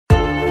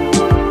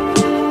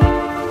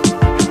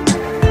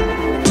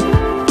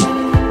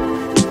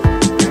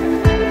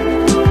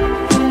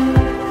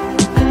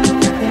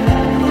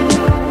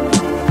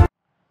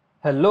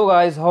Hello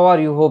guys, how are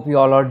you? Hope you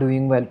all are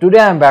doing well. Today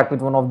I am back with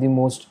one of the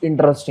most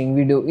interesting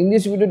video. In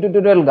this video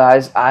tutorial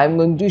guys, I am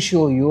going to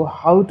show you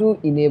how to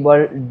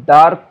enable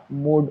dark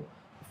mode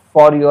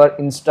for your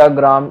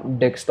Instagram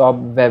desktop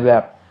web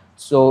app.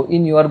 So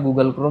in your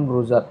Google Chrome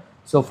browser.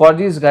 So for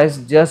this guys,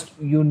 just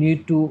you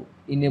need to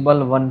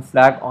enable one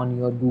flag on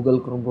your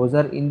Google Chrome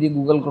browser. In the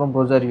Google Chrome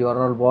browser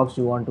URL box,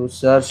 you want to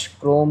search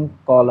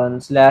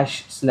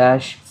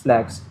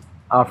chrome://flags.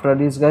 After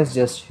this guys,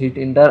 just hit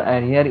enter,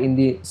 and here in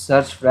the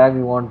search flag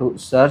we want to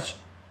search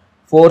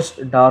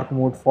forced dark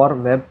mode for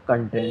web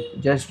content.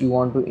 Just you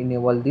want to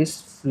enable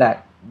this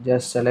flag,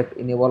 just select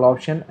enable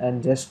option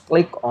and just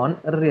click on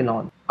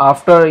relaunch.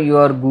 After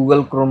your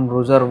Google Chrome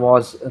browser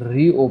was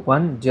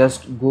reopened,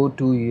 just go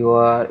to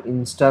your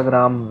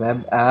Instagram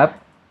web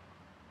app,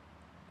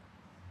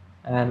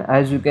 and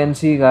as you can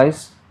see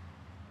guys,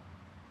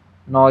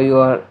 now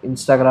your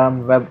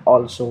Instagram web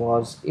also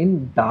was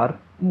in dark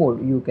mode.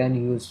 You can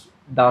use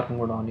dark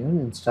mode on your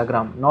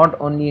Instagram, not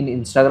only in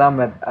Instagram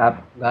web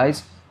app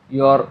guys,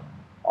 your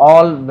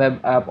all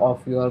web app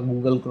of your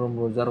Google Chrome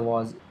browser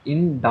was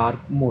in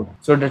dark mode.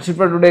 So that's it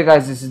for today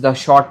guys. This is the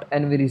short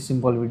and very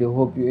simple video.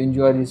 Hope you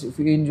enjoy this. If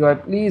you enjoy,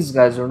 please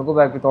guys don't go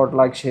back without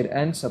like, share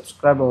and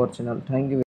subscribe our channel. Thank you.